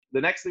the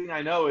next thing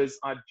I know is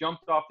I've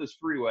jumped off this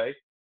freeway,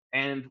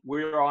 and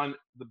we're on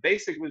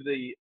basically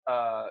the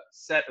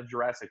set of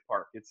Jurassic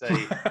Park. It's a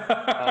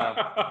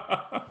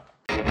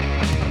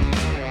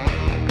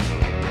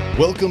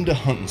Welcome to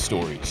Hunting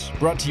Stories,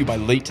 brought to you by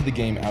Late to the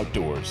Game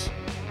Outdoors.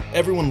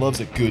 Everyone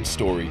loves a good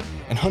story,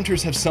 and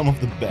hunters have some of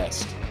the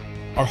best.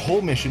 Our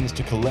whole mission is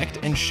to collect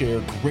and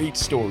share great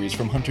stories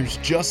from hunters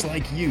just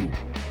like you,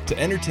 to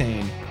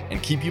entertain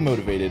and keep you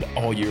motivated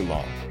all year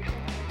long.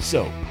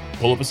 So,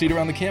 pull up a seat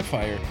around the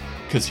campfire,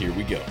 because here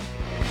we go.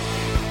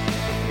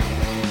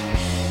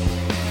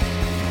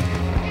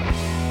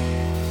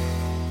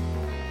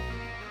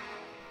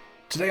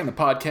 Today on the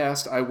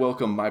podcast, I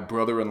welcome my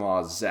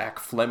brother-in-law, Zach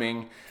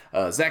Fleming.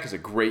 Zach is a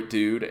great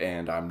dude,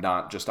 and I'm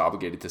not just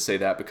obligated to say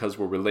that because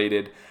we're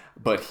related,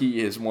 but he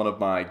is one of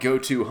my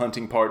go-to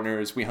hunting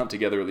partners. We hunt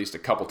together at least a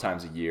couple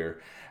times a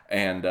year,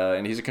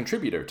 and he's a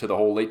contributor to the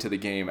whole Late to the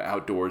Game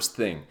Outdoors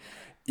thing.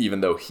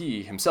 Even though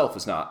he himself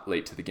is not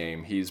late to the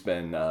game, he's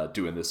been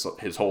doing this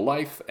his whole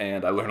life,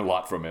 and I learn a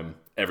lot from him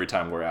every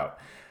time we're out.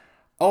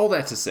 All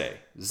that to say,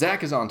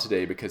 Zach is on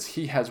today because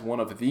he has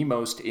one of the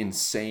most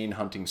insane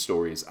hunting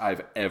stories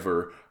I've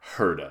ever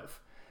heard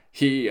of.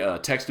 He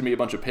texted me a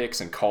bunch of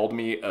pics and called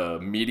me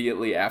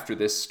immediately after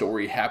this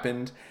story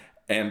happened,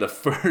 and the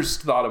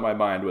first thought in my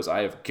mind was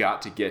I have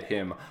got to get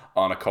him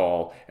on a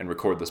call and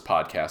record this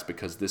podcast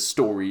because this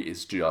story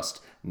is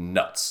just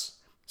nuts.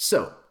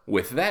 So,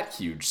 with that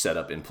huge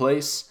setup in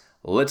place,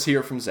 let's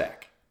hear from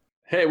Zach.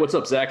 Hey, what's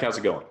up, Zach? How's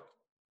it going?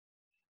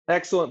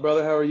 Excellent,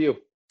 brother. How are you?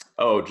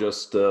 Oh,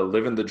 just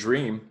living the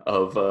dream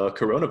of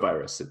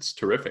coronavirus. It's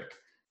terrific.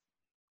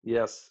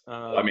 Yes.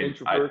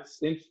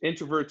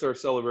 Introverts are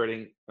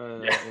celebrating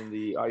in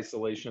the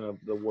isolation of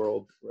the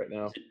world right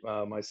now,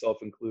 myself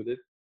included.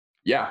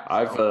 Yeah,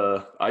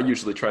 I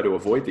usually try to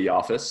avoid the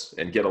office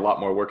and get a lot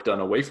more work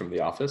done away from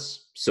the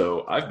office.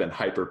 So I've been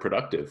hyper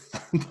productive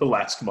the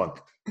last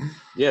month.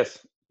 Yes.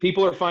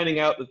 People are finding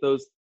out that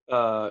those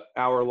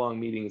hour-long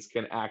meetings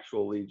can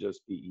actually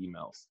just be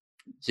emails.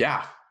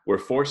 Yeah, we're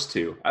forced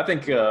to. I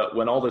think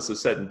when all this is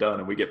said and done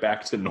and we get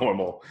back to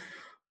normal,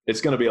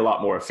 it's going to be a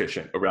lot more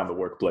efficient around the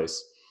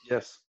workplace.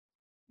 Yes.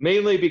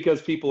 Mainly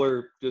because people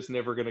are just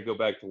never going to go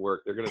back to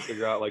work. They're going to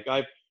figure out, like,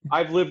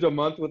 I've lived a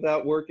month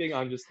without working.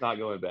 I'm just not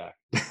going back.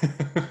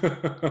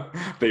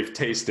 They've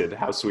tasted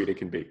how sweet it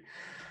can be.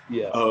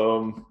 Yes.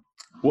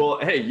 Well,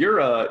 hey,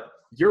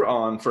 you're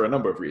on for a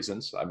number of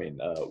reasons. I mean,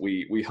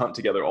 we hunt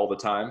together all the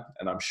time,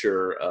 and I'm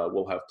sure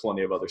we'll have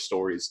plenty of other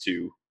stories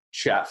to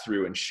chat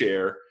through and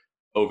share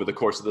over the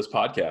course of this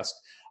podcast.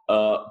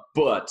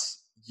 But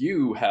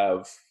you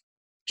have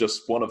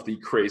just one of the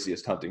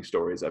craziest hunting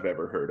stories I've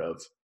ever heard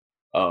of.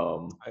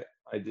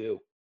 I do.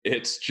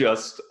 It's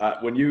just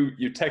when you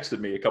texted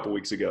me a couple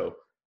weeks ago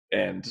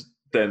and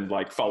then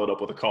like followed up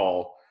with a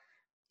call,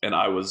 and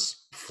I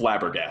was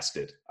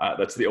flabbergasted.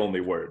 That's the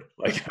only word.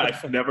 Like,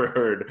 I've never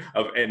heard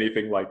of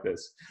anything like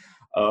this.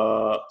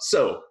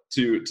 So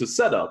to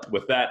set up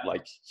with that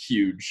like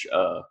huge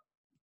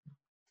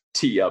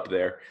tee up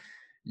there,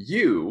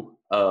 you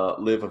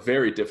live a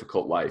very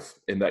difficult life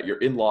in that your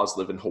in-laws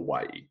live in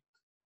Hawaii.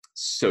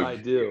 So I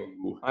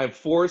do. I'm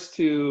forced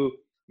to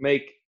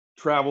make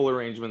travel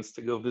arrangements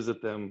to go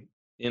visit them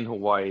in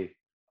Hawaii.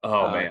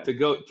 Oh man. To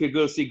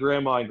go see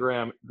grandma and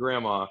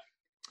grandpa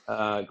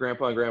and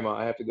grandma.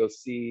 I have to go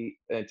see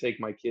and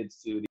take my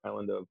kids to the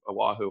island of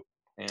Oahu,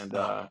 and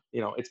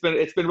it's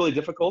been really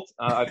difficult.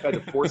 I've had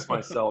to force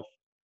myself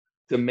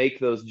to make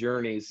those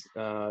journeys.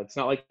 It's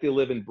not like they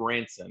live in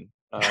Branson.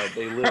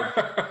 They live.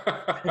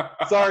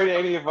 For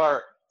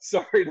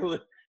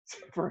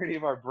any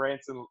of our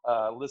Branson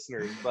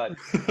listeners, but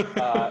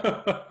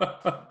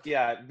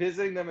yeah,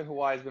 visiting them in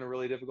Hawaii has been a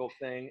really difficult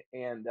thing,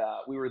 and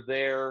we were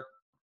there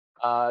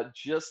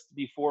just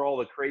before all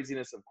the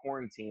craziness of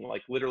quarantine,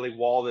 like literally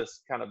while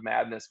this kind of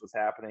madness was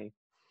happening.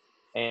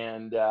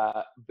 And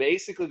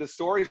basically, the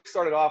story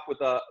started off with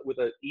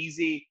a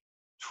easy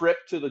trip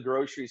to the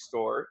grocery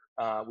store.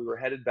 We were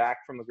headed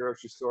back from the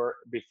grocery store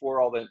before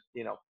all the,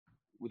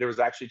 there was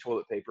actually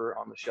toilet paper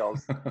on the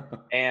shelves,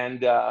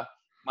 and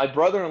my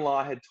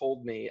brother-in-law had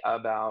told me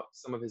about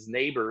some of his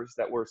neighbors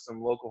that were some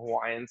local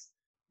Hawaiians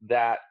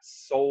that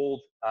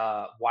sold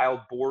wild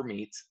boar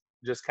meat,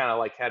 just kind of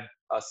like had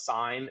a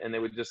sign, and they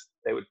would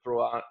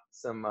throw out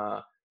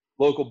some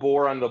local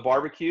boar on the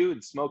barbecue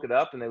and smoke it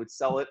up, and they would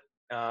sell it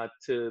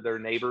to their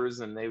neighbors,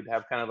 and they would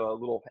have kind of a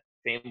little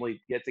family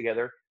get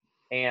together.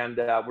 And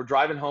we're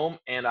driving home,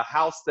 and a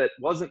house that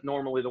wasn't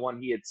normally the one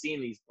he had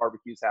seen these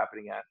barbecues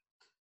happening at,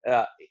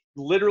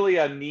 literally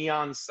a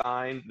neon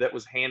sign that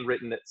was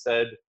handwritten that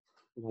said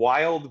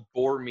 "wild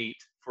boar meat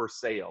for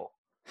sale,"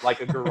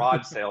 like a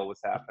garage sale was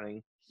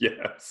happening.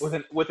 Yes.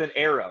 With an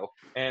arrow,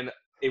 and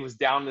it was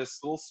down this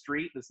little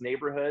street, this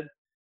neighborhood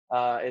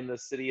in the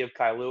city of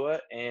Kailua,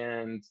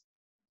 and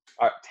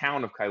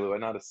town of Kailua,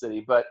 not a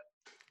city. But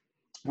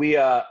we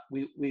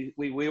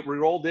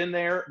rolled in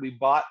there. We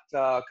bought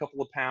a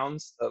couple of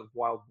pounds of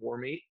wild boar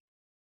meat,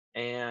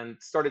 and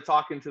started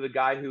talking to the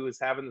guy who was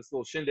having this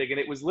little shindig, and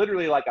it was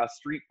literally like a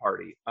street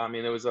party. I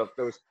mean, there was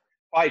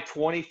probably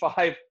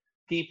 25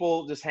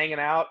 people just hanging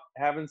out,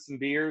 having some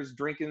beers,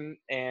 drinking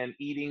and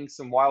eating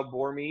some wild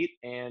boar meat,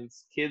 and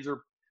kids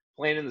are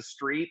playing in the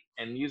street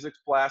and music's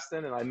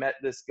blasting. And I met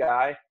this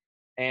guy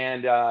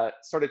and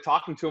started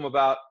talking to him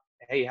about,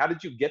 hey, how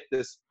did you get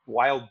this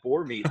wild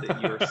boar meat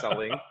that you're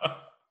selling?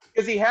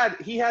 Because he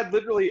had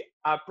literally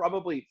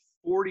probably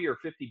 40 or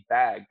 50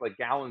 bags, like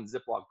gallon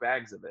Ziploc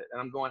bags of it.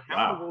 And I'm going,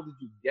 how in the world did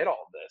you get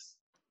all this?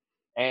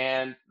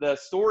 And the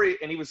story,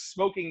 and he was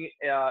smoking,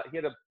 he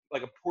had a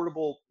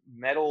portable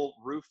metal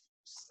roof,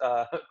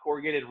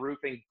 corrugated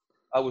roofing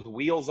with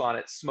wheels on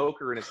it,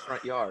 smoker in his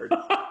front yard.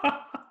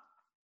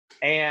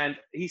 And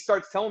he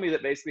starts telling me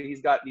that basically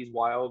he's got these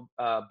wild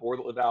boar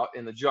that live out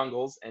in the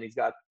jungles, and he's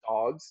got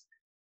dogs.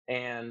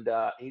 And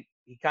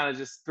he kind of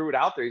just threw it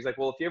out there. He's like,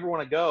 well, if you ever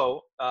want to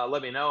go,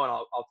 let me know, and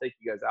I'll take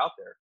you guys out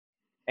there.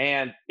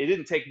 And it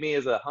didn't take me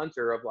as a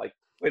hunter of like,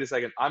 wait a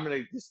second, I'm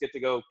going to just get to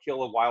go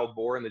kill a wild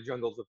boar in the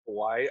jungles of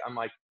Hawaii. I'm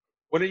like,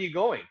 when are you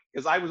going?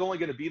 Because I was only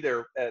going to be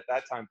there at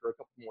that time for a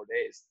couple more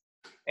days.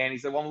 And he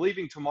said, well, I'm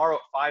leaving tomorrow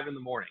at 5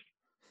 a.m.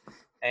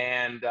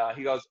 And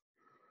he goes,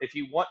 if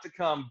you want to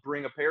come,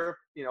 bring a pair of,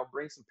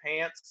 bring some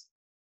pants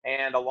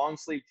and a long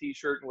sleeve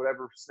t-shirt and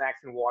whatever snacks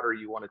and water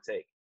you want to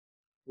take.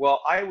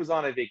 Well, I was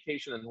on a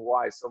vacation in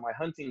Hawaii, so my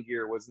hunting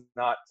gear was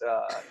not,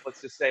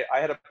 let's just say I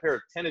had a pair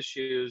of tennis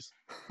shoes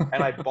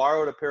and I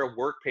borrowed a pair of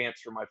work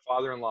pants from my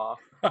father-in-law,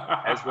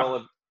 as well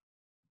as,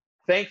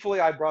 thankfully,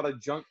 I brought a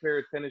junk pair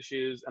of tennis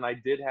shoes, and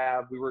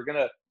we were going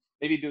to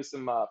maybe do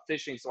some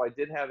fishing, so I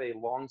did have a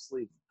long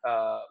sleeve,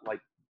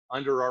 like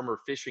Under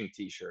Armour fishing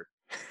t-shirt.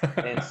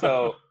 And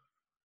so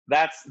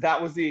that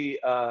was the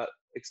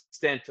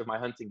extent of my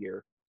hunting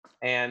gear.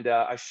 And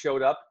I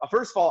showed up.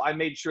 First of all, I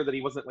made sure that he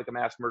wasn't like a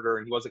mass murderer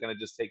and he wasn't going to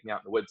just take me out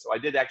in the woods. So I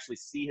did actually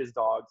see his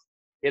dogs.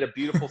 He had a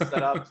beautiful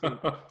setup.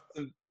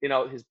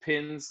 His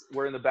pins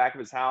were in the back of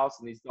his house,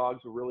 and these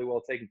dogs were really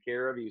well taken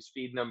care of. He was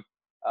feeding them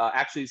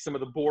actually some of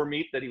the boar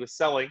meat that he was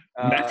selling.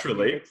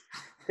 Naturally.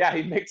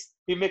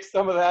 He mixed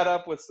some of that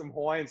up with some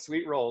Hawaiian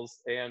sweet rolls,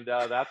 and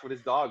that's what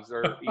his dogs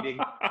are eating,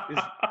 his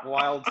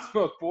wild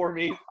smoked boar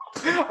meat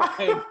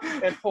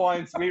and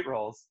Hawaiian sweet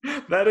rolls.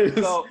 That is,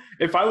 so,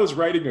 if I was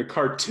writing a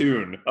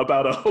cartoon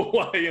about a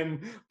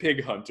Hawaiian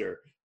pig hunter,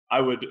 I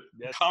would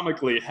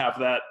comically have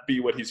that be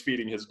what he's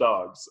feeding his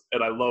dogs,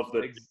 and I love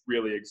that it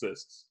really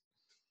exists.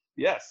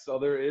 Yes, so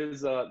there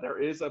is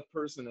a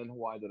person in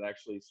Hawaii that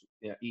actually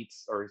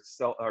eats or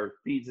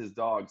feeds his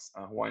dogs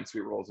Hawaiian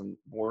sweet rolls and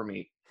boar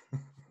meat.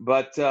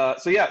 But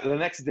the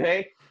next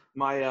day,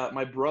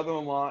 my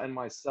brother-in-law and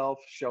myself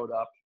showed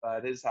up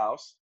at his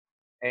house,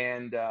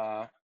 and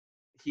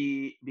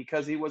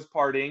because he was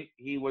partying,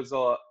 he was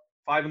 5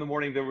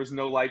 a.m. There was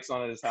no lights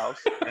on at his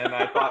house, and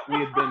I thought we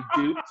had been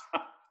duped.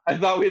 I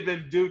thought we had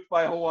been duped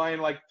by Hawaiian,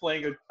 like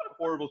playing a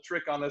horrible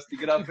trick on us to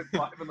get up at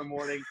 5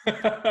 a.m.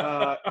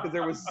 Because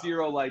there was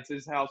zero lights.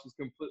 His house was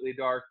completely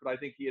dark, but I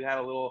think he had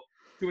a little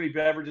too many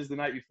beverages the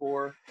night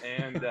before,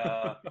 and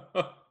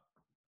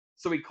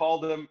so we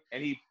called him,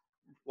 and he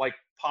like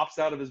pops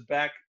out of his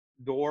back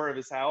door of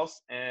his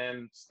house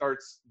and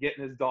starts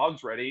getting his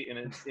dogs ready.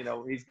 And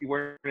he's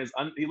wearing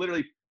he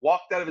literally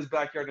walked out of his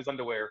backyard in his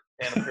underwear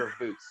and a pair of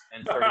boots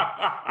and started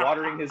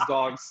watering his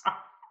dogs.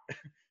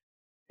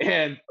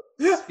 And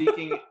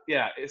speaking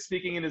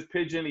in his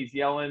pidgin, he's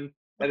yelling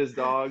at his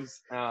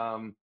dogs.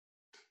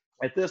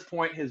 At this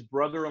point, his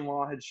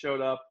brother-in-law had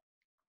showed up,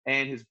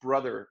 and his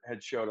brother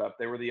had showed up.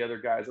 They were the other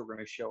guys that were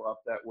going to show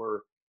up that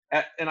were.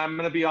 And I'm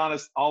going to be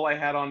honest, all I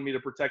had on me to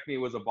protect me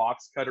was a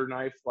box cutter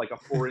knife, like a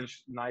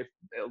 4-inch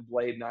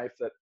blade knife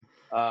that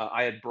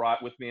I had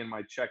brought with me in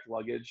my checked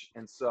luggage.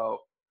 And so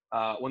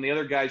when the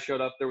other guys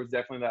showed up, there was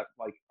definitely that,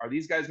 like, are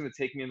these guys going to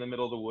take me in the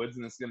middle of the woods?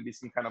 And it's going to be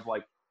some kind of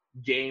like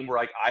game where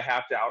like I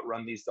have to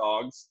outrun these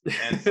dogs,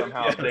 and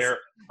somehow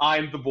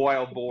I'm the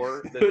wild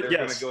boar that they're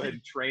going to go ahead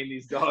and train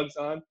these dogs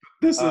on.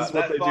 This is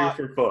what they do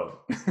for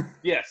fun.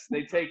 Yes,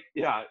 they take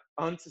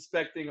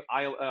unsuspecting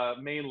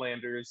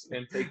mainlanders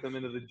and take them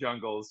into the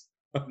jungles,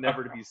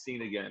 never to be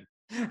seen again.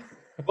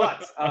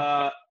 But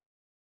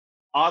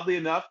oddly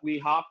enough, we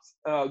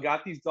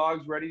got these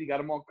dogs ready. He got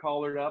them all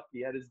collared up.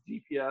 He had his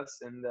GPS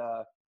and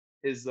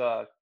his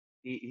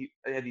he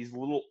had these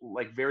little,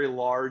 like, very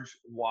large,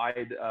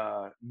 wide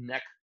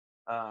neck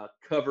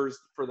covers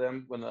for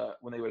them when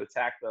they would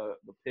attack the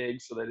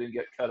pigs, so they didn't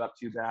get cut up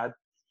too bad.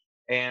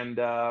 And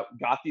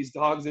got these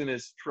dogs in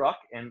his truck,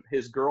 and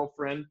his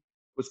girlfriend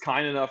was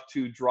kind enough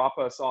to drop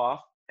us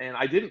off. And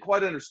I didn't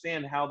quite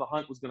understand how the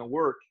hunt was going to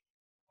work,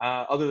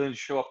 other than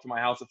show up to my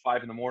house at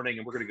 5 a.m. and we're going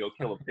to go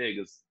kill a pig,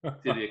 to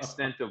the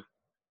extent of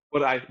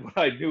what I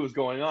knew was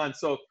going on.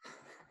 So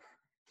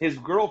his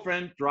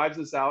girlfriend drives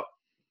us out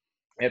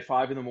at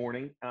 5 a.m,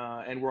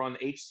 and we're on the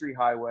H3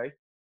 highway.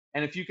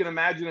 And if you can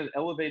imagine an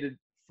elevated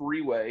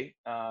freeway,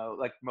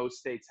 like most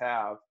states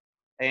have,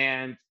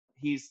 and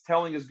he's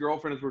telling his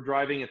girlfriend as we're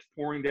driving, it's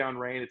pouring down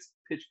rain, it's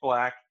pitch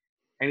black,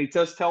 and he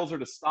just tells her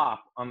to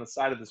stop on the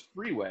side of this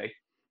freeway.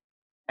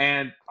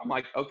 And I'm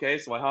like, okay,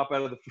 so I hop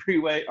out of the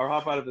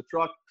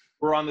truck.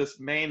 We're on this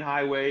main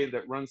highway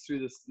that runs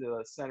through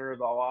the center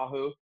of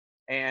Oahu.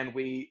 and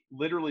we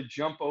literally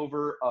jump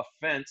over a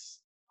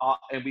fence,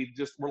 and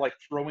we're like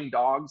throwing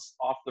dogs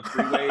off the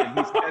freeway, and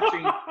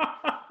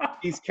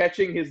he's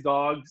catching his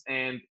dogs,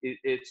 and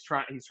he's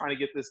trying to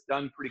get this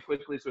done pretty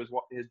quickly so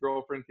his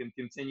girlfriend can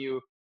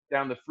continue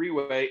down the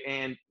freeway.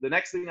 And the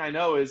next thing I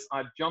know is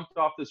I've jumped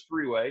off this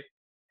freeway,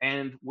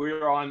 and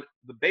we're on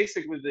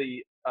basically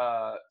the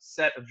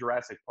set of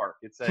Jurassic Park.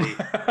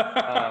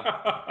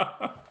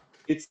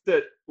 It's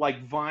the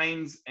like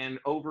vines and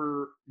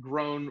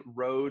overgrown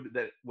road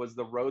that was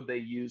the road they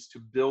used to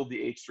build the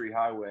H3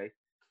 highway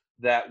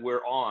that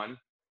we're on.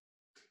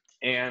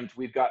 And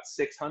we've got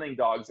 6 hunting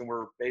dogs, and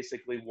we're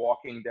basically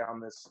walking down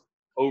this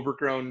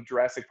overgrown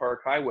Jurassic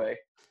Park highway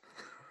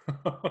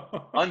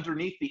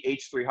underneath the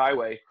H3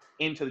 highway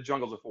into the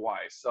jungles of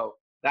Hawaii. So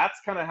that's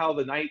kind of how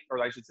the night, or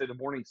I should say the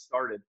morning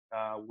started,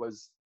 and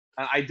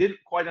I didn't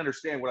quite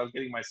understand what I was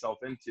getting myself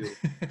into.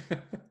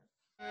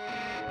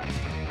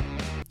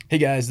 Hey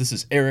guys, this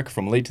is Eric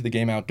from Late to the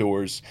Game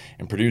Outdoors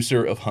and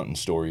producer of Hunting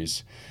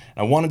Stories.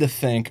 I wanted to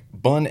thank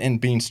Bun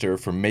and Beanster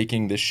for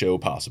making this show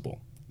possible.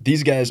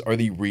 These guys are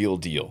the real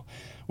deal.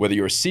 Whether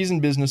you're a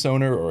seasoned business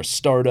owner or a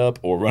startup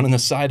or running a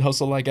side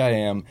hustle like I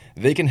am,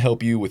 they can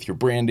help you with your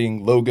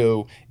branding,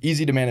 logo,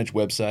 easy to manage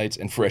websites,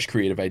 and fresh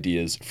creative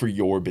ideas for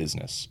your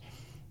business.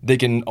 They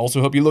can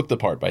also help you look the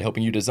part by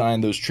helping you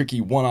design those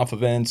tricky one-off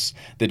events.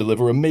 They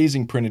deliver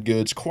amazing printed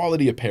goods,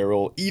 quality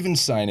apparel, even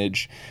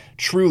signage.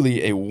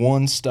 Truly a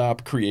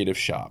one-stop creative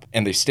shop.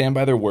 And they stand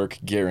by their work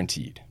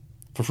guaranteed.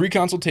 For free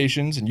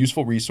consultations and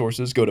useful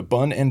resources, go to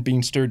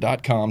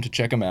bunandbeanster.com to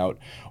check them out,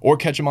 or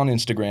catch them on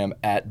Instagram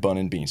at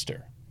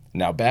bunandbeanster.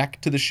 Now back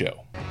to the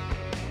show.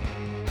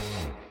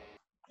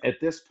 At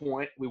this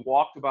point, we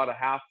walked about a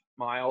half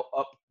mile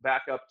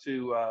back up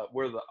to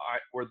where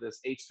this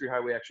H3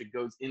 highway actually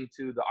goes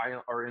into the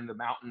island or in the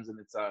mountains, and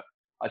it's a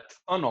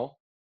tunnel.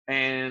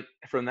 And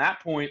from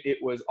that point, it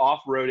was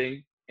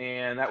off-roading,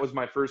 and that was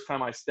my first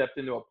time I stepped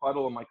into a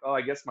puddle. I'm like, oh,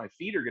 I guess my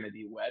feet are going to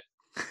be wet.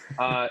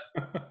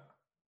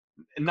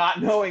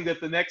 Not knowing that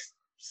the next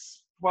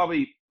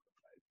probably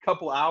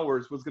couple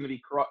hours was going to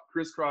be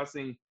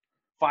crisscrossing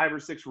 5 or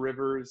 6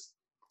 rivers,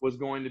 was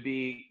going to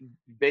be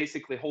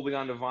basically holding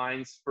on to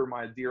vines for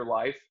my dear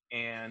life,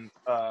 and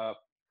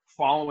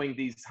following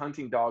these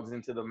hunting dogs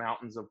into the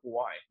mountains of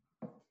Hawaii.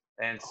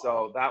 And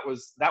so that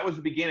was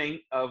the beginning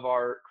of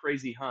our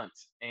crazy hunt.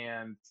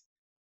 And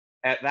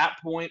at that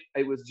point,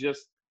 it was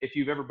just, if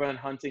you've ever been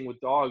hunting with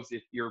dogs,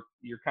 if you're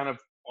kind of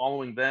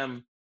following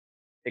them,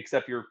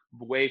 except you're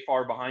way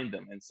far behind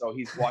them. And so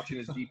he's watching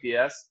his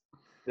GPS.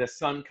 The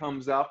sun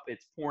comes up,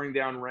 it's pouring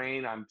down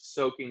rain, I'm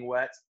soaking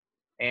wet.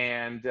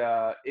 And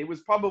it was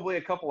probably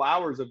a couple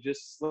hours of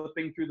just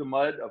slipping through the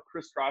mud, of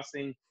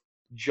crisscrossing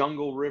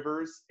jungle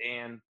rivers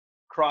and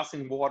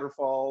crossing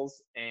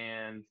waterfalls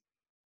and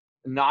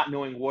not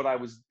knowing what I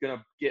was going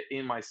to get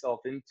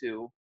myself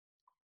into.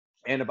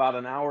 And about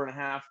an hour and a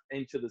half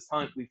into this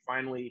hunt, we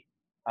finally,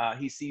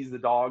 he sees the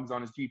dogs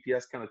on his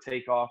GPS kind of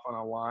take off on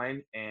a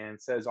line and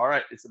says, all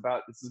right, this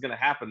is going to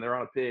happen. They're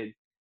on a pig.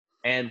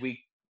 And we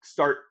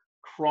start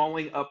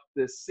crawling up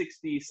this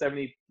 60,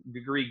 70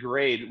 degree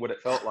grade, what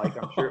it felt like.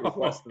 I'm sure it was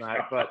less than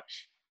that, but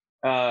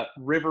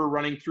river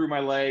running through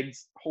my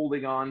legs,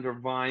 holding on to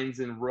vines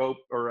and rope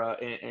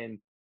and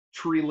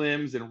tree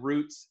limbs and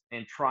roots,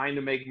 and trying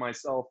to make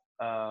myself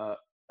at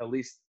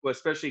least, well,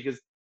 especially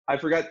because I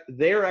forgot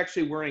they're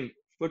actually wearing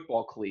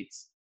football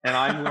cleats, and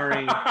I'm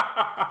wearing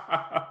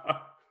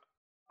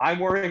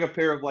a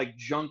pair of like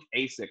junk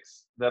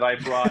Asics that I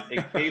brought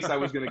in case I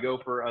was going to go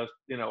for a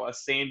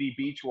sandy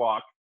beach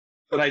walk,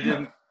 but I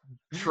didn't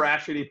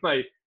trash any of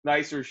my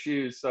nicer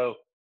shoes. So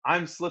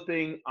I'm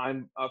slipping,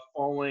 I'm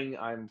falling,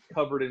 I'm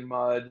covered in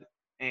mud,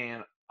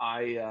 and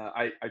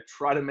I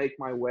try to make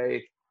my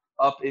way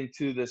up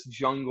into this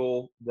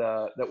jungle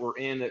that we're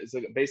in. It's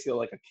basically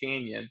like a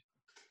canyon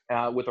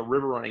with a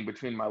river running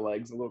between my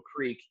legs, a little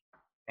creek.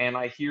 And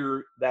I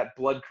hear that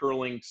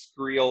blood-curdling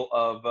squeal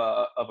of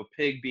a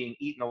pig being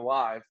eaten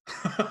alive.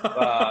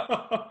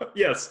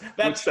 Yes,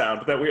 that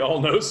sound that we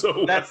all know so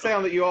well. That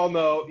sound that you all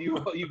know,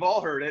 you've all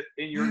heard it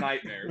in your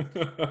nightmares,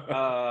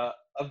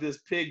 of this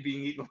pig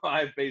being eaten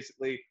alive,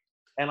 basically.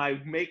 And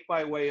I make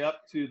my way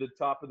up to the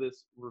top of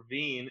this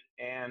ravine,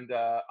 and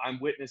I'm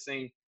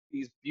witnessing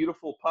these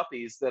beautiful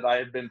puppies that I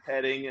had been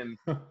petting and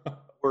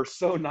were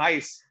so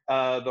nice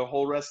the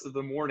whole rest of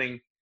the morning,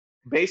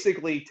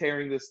 basically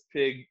tearing this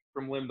pig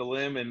from limb to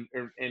limb and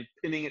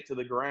pinning it to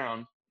the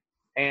ground.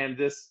 And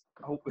this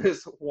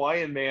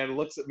Hawaiian man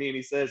looks at me and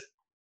he says,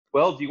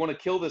 well, do you want to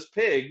kill this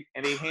pig?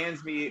 And he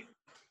hands me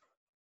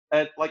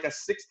like a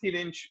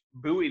 16-inch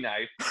Bowie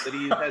knife that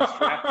he had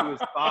strapped to his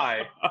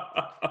thigh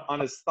on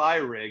his thigh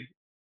rig,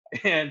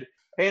 and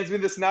hands me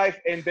this knife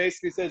and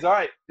basically says, all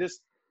right,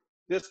 just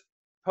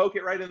poke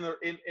it right in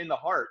the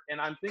heart. And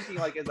I'm thinking,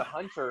 like, as a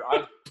hunter,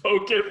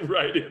 poke it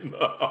right in the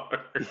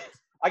heart.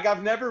 Like,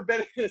 I've never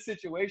been in a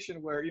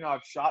situation where,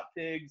 I've shot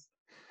pigs,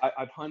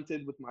 I've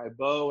hunted with my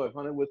bow, I've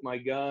hunted with my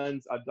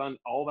guns, I've done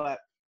all that,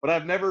 but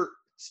I've never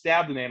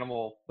stabbed an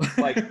animal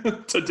like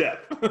to death.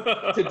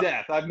 To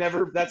death.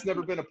 That's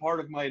never been a part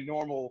of my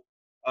normal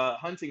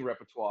hunting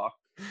repertoire,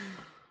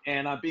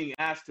 and I'm being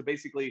asked to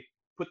basically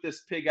put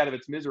this pig out of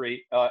its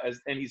misery,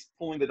 and he's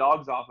pulling the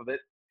dogs off of it.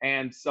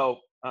 And so,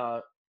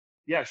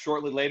 yeah,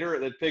 shortly later,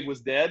 the pig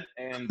was dead,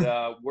 and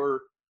we're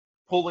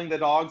pulling the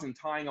dogs and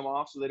tying them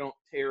off so they don't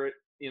tear it,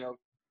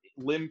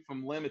 limb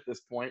from limb. At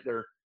this point,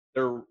 they're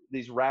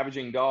these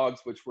ravaging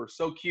dogs, which were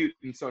so cute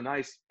and so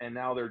nice, and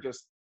now they're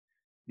just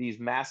these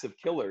massive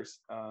killers.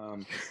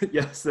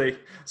 Yes,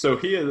 so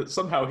he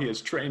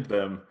has trained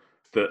them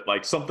that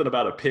like something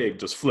about a pig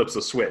just flips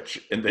a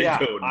switch and they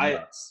go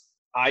nuts.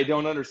 I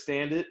don't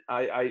understand it.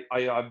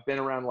 I've been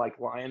around like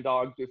lion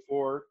dogs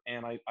before,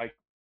 and I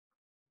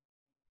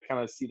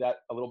kind of see that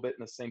a little bit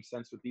in the same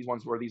sense with these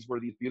ones, where these were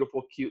these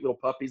beautiful, cute little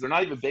puppies. They're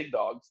not even big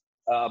dogs,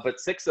 but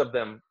 6 of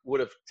them would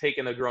have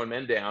taken a grown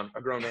man down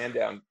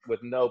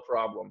with no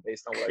problem,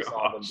 based on what I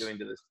saw them doing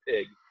to this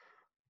pig.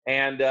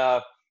 And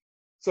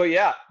so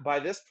yeah, by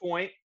this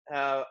point,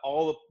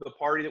 all the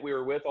party that we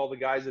were with, all the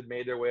guys had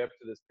made their way up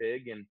to this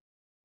pig, and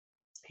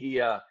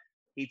he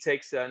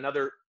takes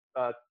another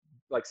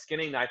like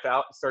skinning knife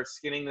out and starts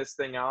skinning this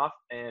thing off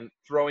and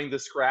throwing the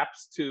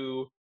scraps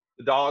to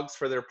the dogs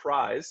for their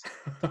prize.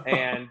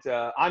 And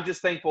I'm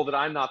just thankful that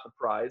I'm not the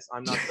prize.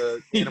 I'm not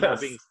the animal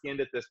being skinned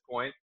at this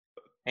point.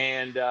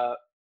 And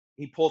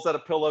he pulls out a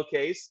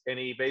pillowcase and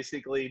he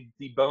basically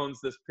debones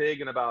this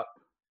pig in about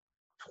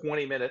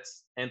 20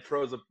 minutes and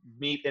throws a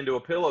meat into a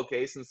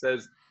pillowcase and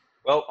says,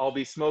 well, I'll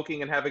be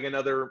smoking and having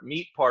another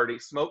meat party,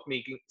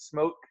 smoking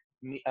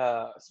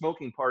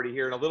party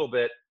here in a little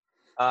bit,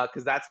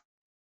 because that's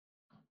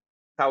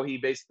how he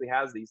basically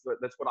has these.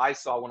 That's what I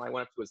saw when I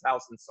went up to his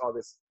house and saw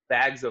this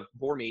bags of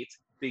boar meat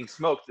being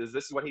smoked.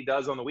 This is what he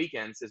does on the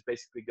weekends, is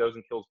basically goes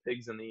and kills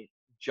pigs in the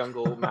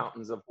jungle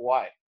mountains of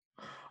Hawaii.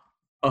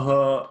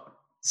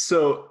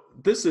 So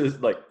this is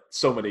like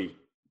so many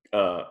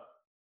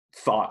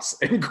thoughts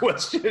and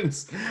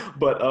questions,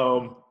 but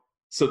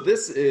so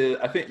this is,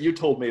 I think you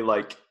told me,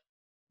 like,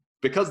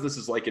 because this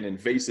is like an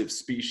invasive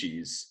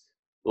species,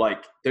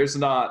 like there's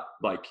not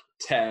like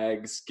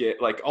tags,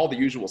 get like all the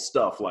usual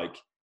stuff, like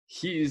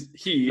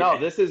no,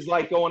 this is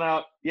like going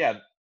out. Yeah,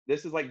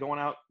 this is like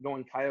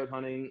going coyote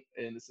hunting,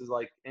 and this is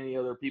like any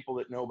other people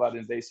that know about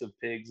invasive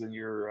pigs, and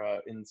you're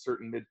in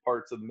certain mid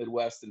parts of the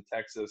Midwest and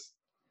Texas,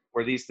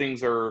 where these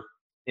things are,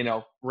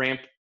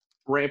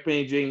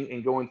 rampaging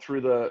and going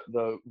through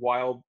the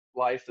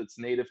wildlife that's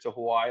native to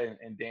Hawaii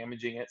and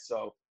damaging it.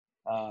 So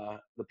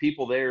the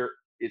people there,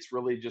 it's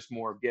really just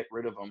more get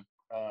rid of them.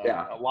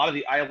 A lot of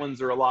the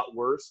islands are a lot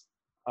worse.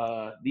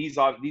 These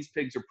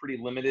pigs are pretty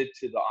limited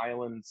to the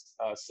island's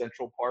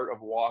central part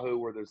of Oahu,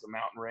 where there's a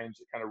mountain range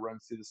that kind of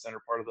runs through the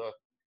center part of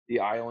the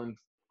island.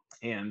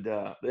 And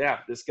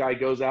this guy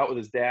goes out with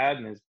his dad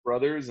and his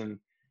brothers and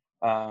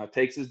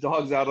takes his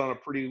dogs out on a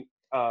pretty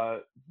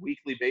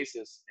weekly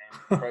basis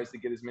and tries to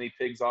get as many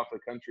pigs off the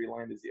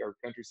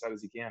countryside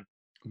as he can.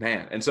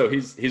 Man, and so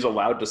he's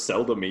allowed to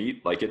sell the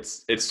meat. Like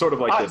it's sort of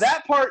like this.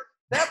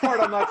 That part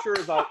I'm not sure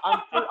is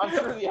I'm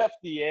sure the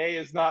FDA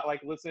is not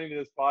like listening to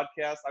this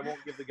podcast. I won't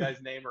give the guy's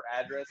name or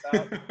address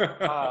out.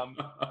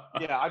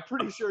 I'm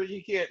pretty sure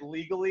you can't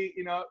legally,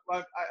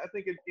 I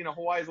think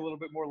Hawaii is a little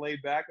bit more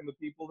laid back on the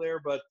people there,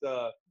 but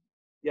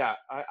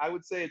I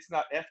would say it's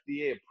not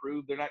FDA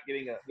approved. They're not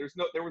getting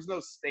there was no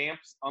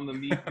stamps on the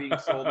meat being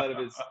sold out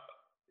of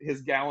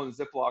his gallon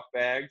Ziploc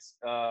bags.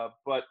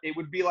 But it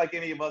would be like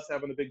any of us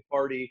having a big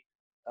party,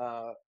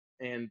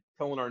 and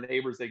telling our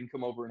neighbors they can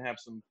come over and have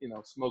some,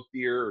 smoked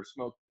deer or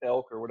smoked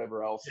elk or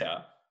whatever else.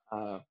 Yeah.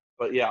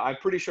 But yeah, I'm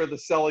pretty sure the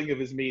selling of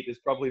his meat is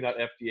probably not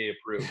FDA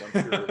approved.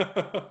 I'm sure.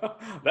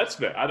 That's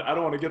fair. I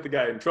don't want to get the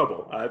guy in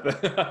trouble.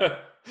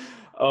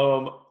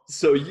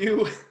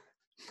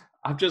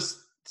 I'm just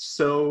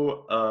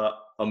so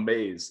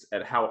amazed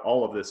at how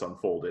all of this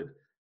unfolded,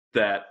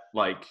 that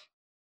like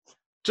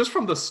just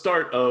from the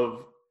start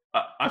of,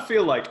 I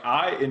feel like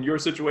in your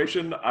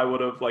situation, I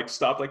would have like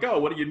stopped, like, oh,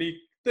 what a unique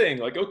thing.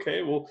 Like,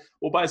 okay, we'll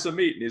buy some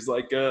meat. And he's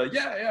like,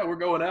 yeah, we're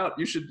going out.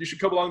 You should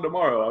come along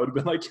tomorrow. I would have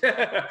been like,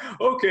 yeah,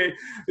 okay,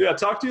 yeah,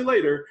 talk to you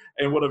later.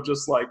 And would have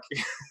just like,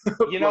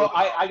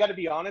 I got to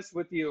be honest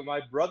with you.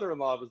 My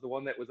brother-in-law was the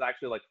one that was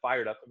actually like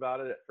fired up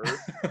about it at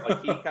first.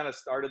 Like he kind of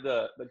started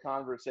the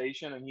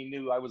conversation, and he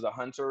knew I was a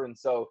hunter. And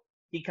so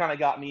he kind of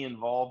got me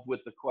involved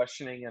with the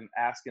questioning and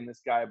asking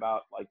this guy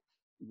about like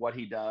what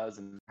he does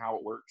and how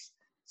it works.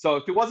 So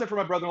if it wasn't for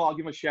my brother-in-law, I'll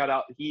give him a shout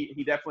out.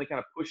 He definitely kind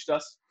of pushed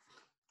us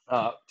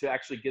to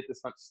actually get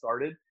this hunt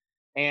started.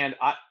 And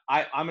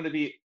I'm going to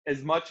be,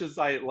 as much as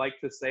I like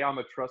to say I'm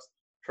a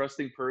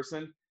trusting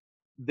person,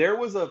 there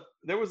was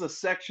a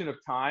section of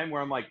time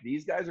where I'm like,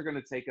 these guys are going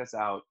to take us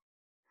out,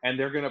 and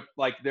they're going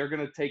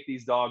to take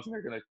these dogs and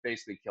they're going to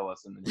basically kill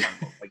us in the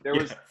jungle. Like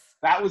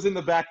that was in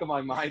the back of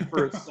my mind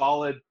for a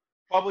solid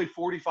probably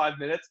 45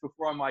 minutes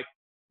before I'm like,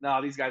 no,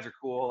 these guys are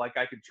cool. Like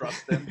I can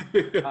trust them.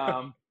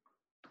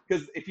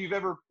 Because if you've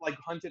ever like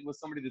hunted with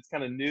somebody that's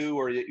kind of new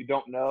or you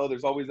don't know,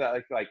 there's always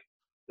that like,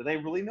 do they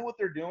really know what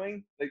they're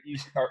doing? Like,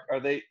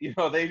 are they,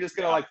 they just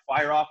gonna like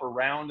fire off a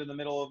round in the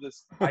middle of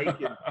this hike?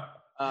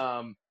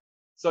 And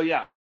so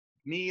yeah,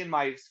 me and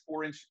my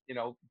 4-inch,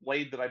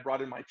 blade that I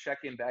brought in my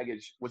check-in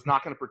baggage was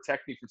not going to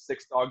protect me from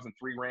 6 dogs and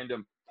 3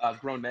 random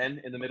grown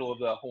men in the middle of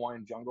the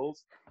Hawaiian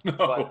jungles.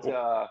 But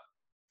No.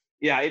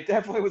 yeah, it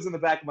definitely was in the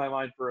back of my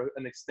mind for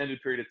an extended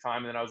period of time.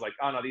 And then I was like,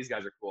 oh no, these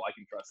guys are cool. I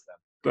can trust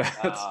them.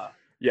 That's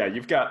yeah.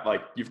 You've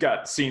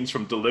got scenes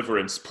from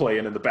Deliverance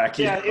playing in the back of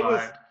Yeah, your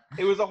mind.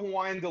 it was a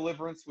Hawaiian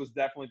Deliverance was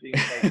definitely being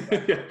played in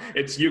the back.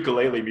 It's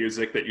ukulele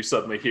music that you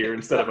suddenly hear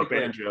instead of a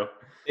banjo.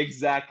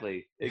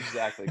 Exactly.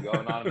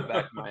 Going on in the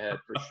back of my head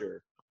for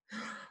sure.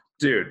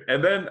 Dude,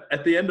 and then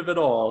at the end of it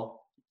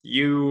all,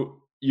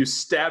 you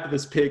stab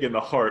this pig in the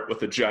heart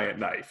with a giant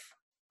knife.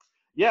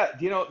 Yeah,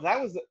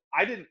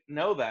 I didn't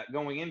know that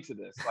going into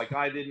this. Like,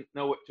 I didn't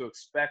know what to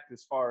expect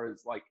as far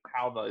as like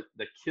how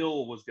the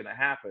kill was going to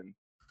happen.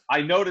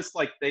 I noticed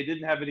like they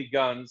didn't have any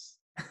guns,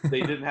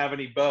 they didn't have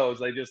any bows.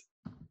 They just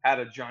had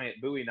a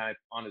giant Bowie knife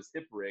on his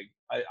hip rig.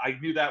 I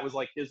knew that was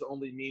like his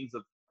only means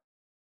of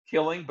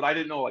killing, but I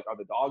didn't know like, are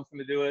the dogs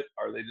going to do it?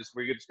 Are they just,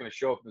 we're just going to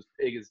show up and this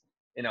pig is,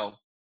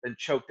 been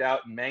choked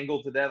out and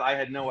mangled to death? I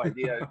had no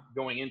idea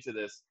going into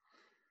this.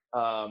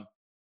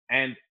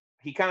 And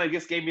he kind of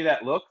just gave me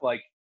that look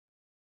like,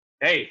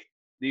 hey,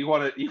 do you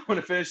want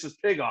to finish this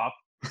pig off?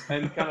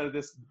 And kind of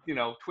this,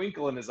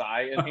 twinkle in his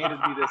eye, and handed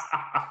me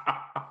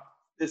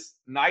this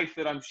knife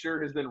that I'm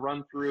sure has been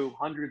run through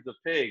hundreds of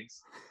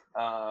pigs.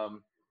 Yeah,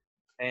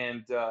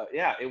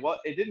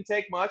 it didn't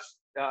take much.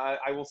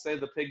 I will say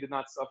the pig did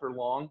not suffer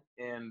long,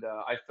 and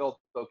I felt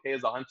okay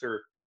as a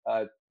hunter,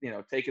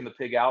 taking the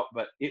pig out.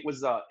 But it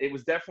was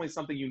definitely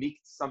something unique,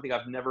 something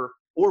I've never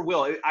or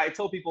will. I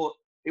tell people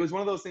it was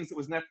one of those things that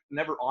was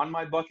never on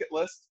my bucket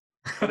list,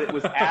 but it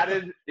was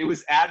added. It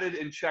was added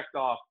and checked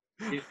off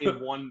in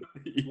one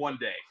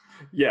day.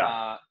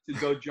 Yeah. To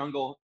go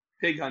jungle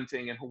pig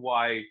hunting in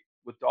Hawaii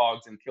with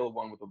dogs and kill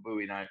one with a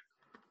Bowie knife.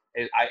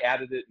 I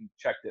added it and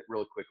checked it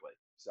real quickly.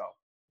 So.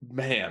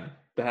 Man,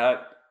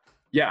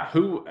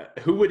 who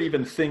would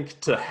even think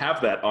to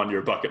have that on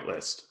your bucket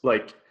list?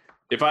 Like,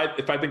 if I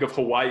think of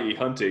Hawaii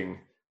hunting,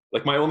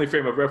 like my only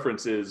frame of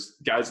reference is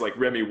guys like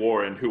Remy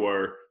Warren, who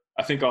are,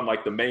 I think, on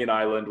like the main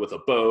island with a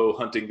bow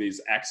hunting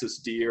these axis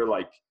deer.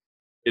 Like,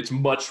 it's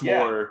much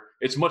more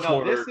this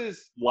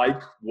is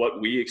like what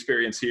we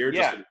experience here,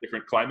 just in a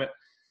different climate.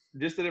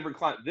 Just a different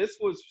climate. This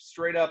was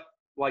straight up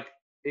like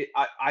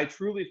I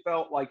truly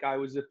felt like I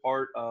was a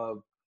part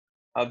of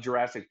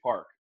Jurassic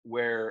Park,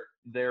 where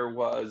there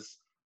was,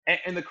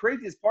 and the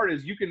craziest part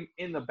is, you can,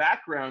 in the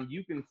background,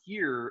 you can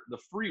hear the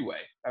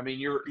freeway. I mean,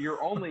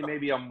 you're only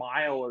maybe a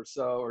mile or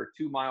so, or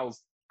 2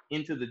 miles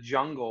into the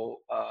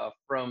jungle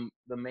from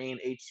the main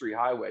H3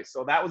 highway.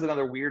 So that was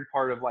another weird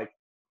part of like,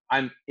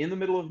 I'm in the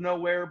middle of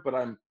nowhere, but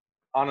I'm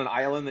on an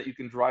island that you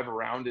can drive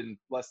around in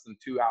less than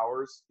 2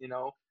 hours,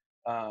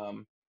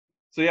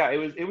 So yeah,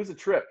 it was a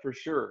trip for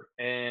sure,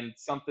 and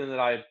something that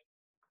I,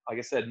 like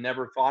I said,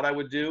 never thought I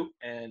would do,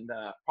 and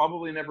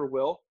probably never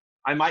will.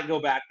 I might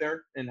go back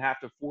there and have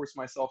to force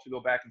myself to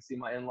go back and see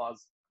my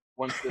in-laws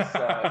once this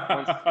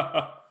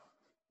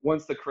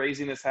once the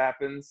craziness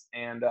happens,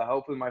 and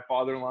hopefully my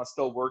father-in-law's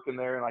still working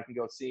there and I can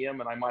go see him,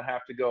 and I might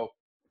have to go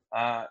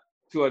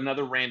to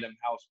another random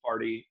house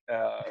party,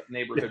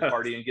 neighborhood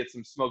party, and get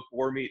some smoked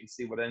boar meat and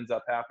see what ends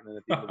up happening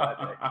at the end of that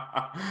day.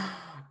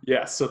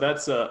 Yeah, so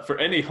that's for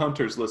any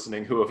hunters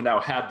listening who have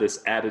now had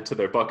this added to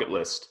their bucket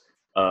list.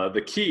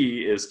 The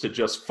key is to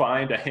just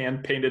find a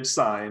hand-painted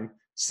sign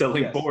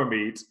selling boar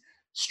meat,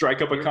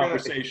 strike up a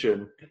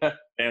conversation,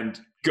 and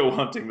go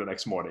hunting the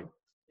next morning.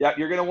 Yeah,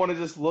 you're going to want to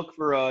just look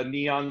for a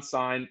neon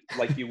sign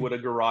like you would a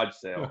garage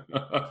sale.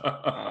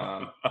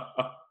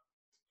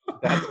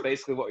 That's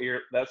basically what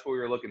you're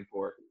looking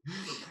for.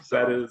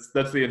 So,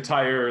 that's the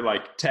entire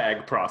like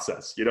tag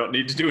process. You don't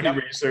need to do any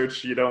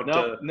research. You don't.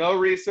 No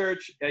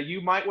research. You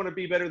might want to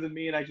be better than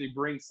me and actually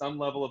bring some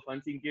level of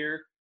hunting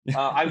gear.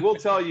 I will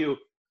tell you,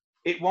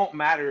 it won't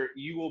matter.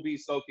 You will be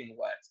soaking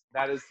wet.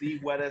 That is the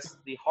wettest,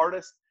 the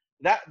hardest.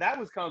 That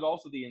was kind of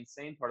also the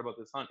insane part about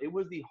this hunt. It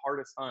was the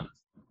hardest hunt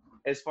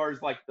as far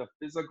as like the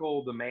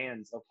physical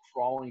demands of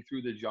crawling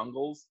through the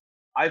jungles.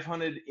 I've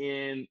hunted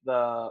in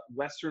the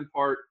western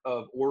part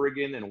of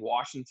Oregon and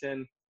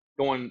Washington,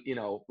 going,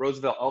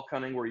 Roosevelt elk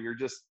hunting, where you're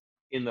just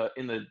in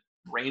the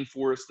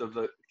rainforest of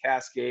the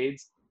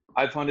Cascades.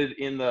 I've hunted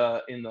in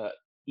the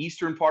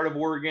eastern part of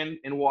Oregon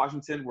and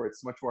Washington, where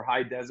it's much more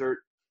high desert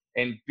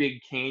and big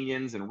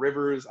canyons and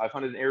rivers. I've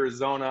hunted in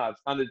Arizona. I've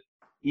hunted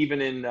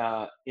even in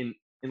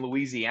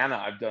Louisiana.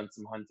 I've done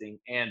some hunting,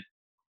 and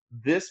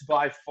this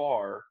by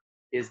far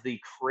is the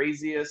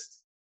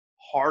craziest,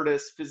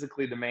 hardest,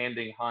 physically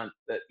demanding hunt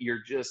that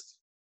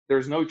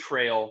there's no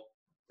trail,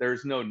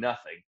 there's no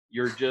nothing.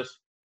 You're just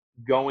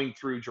going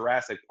through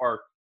Jurassic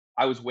Park.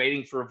 I was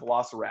waiting for a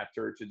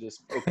velociraptor to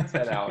just poke its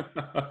head out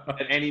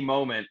at any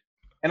moment.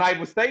 And I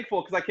was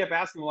thankful, because I kept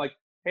asking him, like,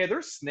 hey, are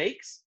there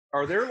snakes?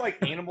 Are there like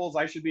animals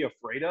I should be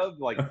afraid of?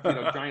 Like,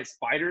 giant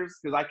spiders?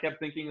 Because I kept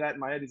thinking that in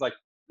my head. He's like,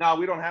 no,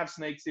 we don't have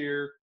snakes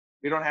here.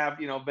 We don't have,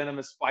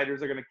 venomous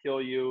spiders that are going to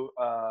kill you.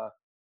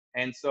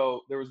 And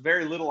so there was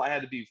very little I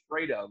had to be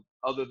afraid of,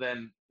 other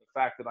than the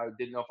fact that I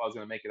didn't know if I was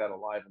going to make it out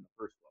alive in the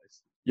first place.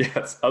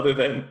 Yes, other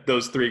than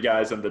those 3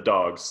 guys and the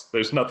dogs,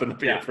 there's nothing to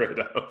be afraid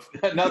of.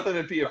 Nothing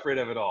to be afraid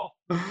of at all.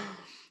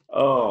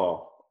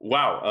 Oh,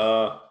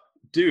 wow.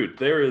 Dude,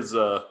 there is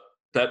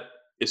that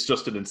is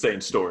just an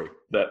insane story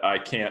that I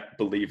can't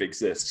believe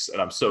exists,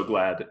 and I'm so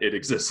glad it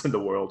exists in the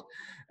world.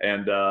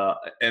 And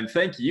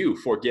thank you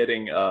for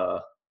getting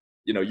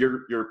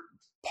you're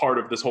part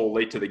of this whole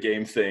late to the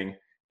game thing,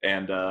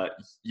 and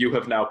you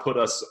have now put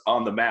us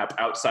on the map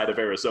outside of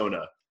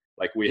Arizona.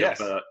 Like we have,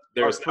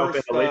 there's now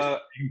been a late to the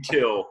game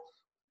kill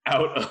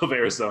out of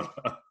Arizona.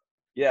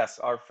 Yes,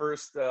 our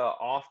first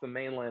off the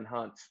mainland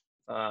hunt.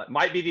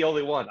 Might be the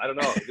only one. I don't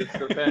know. It just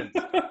depends.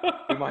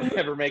 We might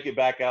never make it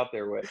back out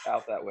that way.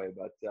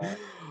 But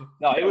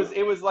no,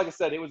 it was like I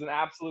said, it was an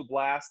absolute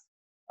blast.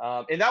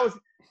 And that was,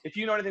 if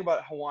you know anything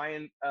about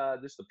Hawaiian,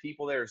 just the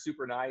people there are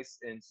super nice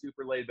and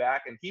super laid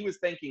back. And he was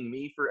thanking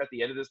me for, at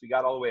the end of this, we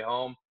got all the way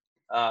home.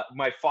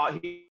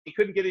 He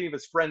couldn't get any of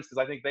his friends because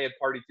I think they had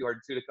partied too hard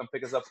too to come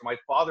pick us up. So my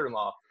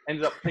father-in-law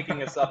ended up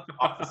picking us up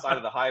off the side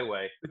of the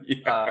highway.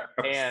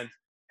 And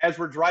as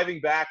we're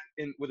driving back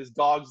with his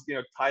dogs,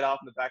 tied off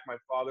in the back of my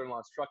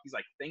father-in-law's truck, he's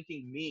like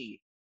thanking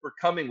me for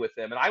coming with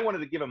him. And I wanted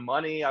to give him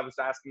money. I was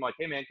asking him like,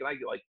 hey man, can I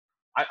get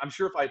I'm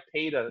sure if I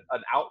paid an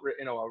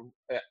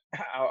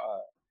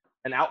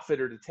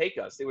outfitter to take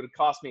us, it would have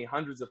cost me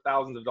hundreds of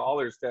thousands of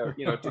dollars to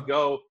to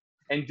go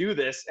and do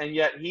this. And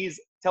yet he's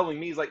telling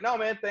me, he's like, no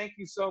man, thank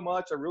you so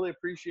much, I really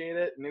appreciate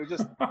it. And it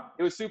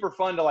was super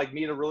fun to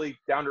meet a really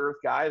down-to-earth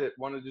guy that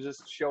wanted to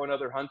just show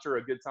another hunter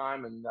a good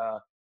time and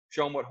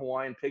show him what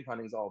Hawaiian pig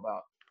hunting is all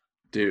about.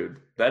 Dude,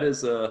 that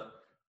is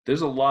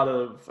there's a lot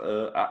of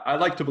I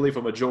like to believe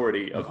a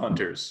majority of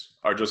hunters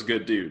are just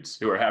good dudes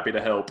who are happy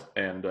to help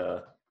and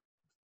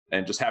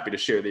just happy to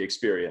share the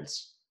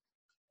experience.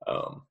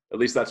 At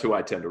least that's who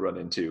I tend to run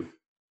into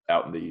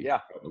out in the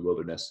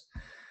wilderness.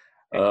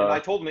 And I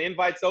told him the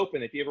invite's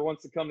open. If he ever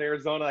wants to come to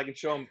Arizona, I can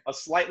show him a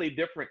slightly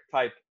different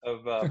type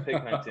of pig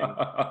hunting.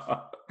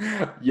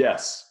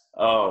 Yes.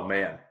 Oh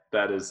man,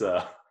 that is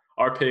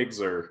our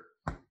pigs are,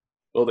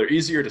 well, they're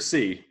easier to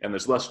see and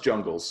there's less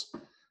jungles,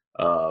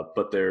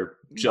 but they're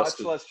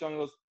just much less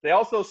jungles. They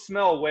also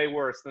smell way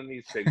worse than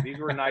these pigs. These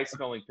were nice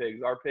smelling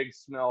pigs. Our pigs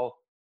smell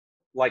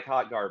like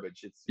hot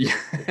garbage.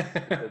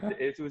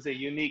 It was a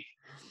unique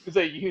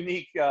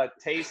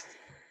taste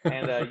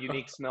and a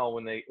unique smell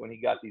when he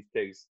got these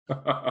pigs.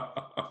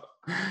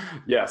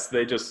 Yes,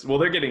 they're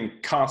getting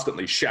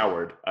constantly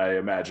showered, I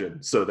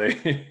imagine. So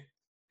they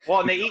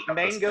and they eat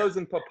mangoes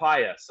and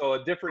papaya, so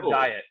a different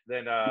diet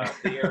than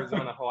the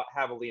Arizona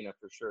javelina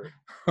for sure.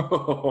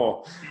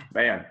 Oh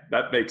man,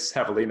 that makes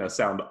javelina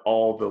sound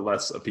all the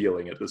less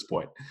appealing at this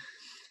point.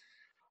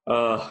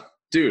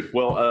 Dude,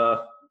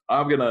 well,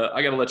 I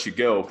gotta let you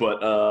go,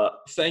 but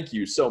thank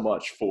you so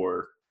much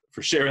for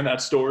sharing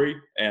that story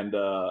and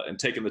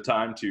taking the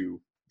time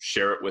to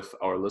share it with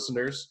our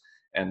listeners.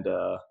 And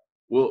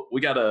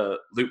we gotta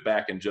loop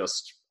back and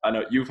I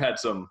know you've had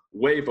some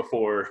way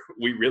before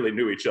we really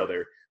knew each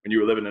other when you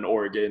were living in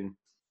Oregon.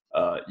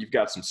 You've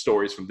got some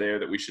stories from there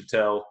that we should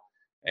tell,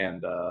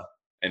 and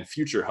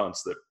future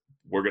hunts that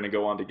we're gonna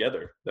go on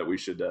together that we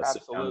should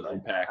sit down and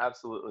unpack.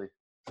 Absolutely,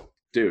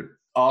 dude.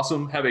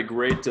 Awesome. Have a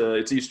great,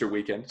 it's Easter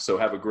weekend, so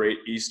have a great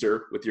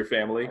Easter with your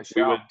family.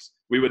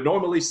 We would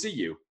normally see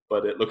you,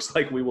 but it looks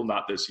like we will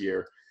not this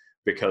year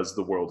because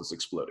the world is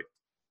exploding.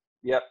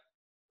 Yep.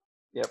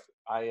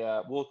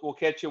 We'll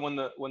catch you when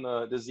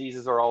the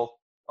diseases are all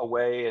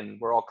away and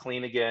we're all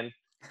clean again.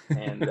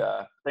 And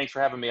thanks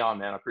for having me on,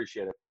 man. I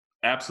appreciate it.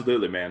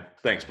 Absolutely, man.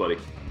 Thanks, buddy.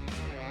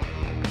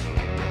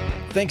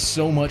 Thanks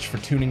so much for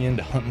tuning in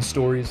to Hunting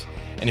Stories.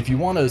 And if you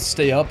want to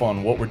stay up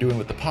on what we're doing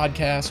with the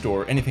podcast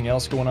or anything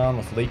else going on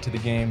with Late to the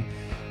Game,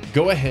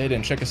 go ahead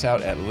and check us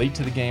out at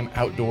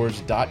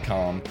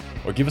latetothegameoutdoors.com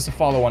or give us a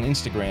follow on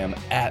Instagram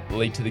at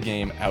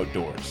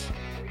latetothegameoutdoors.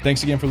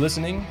 Thanks again for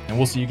listening, and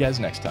we'll see you guys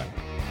next time.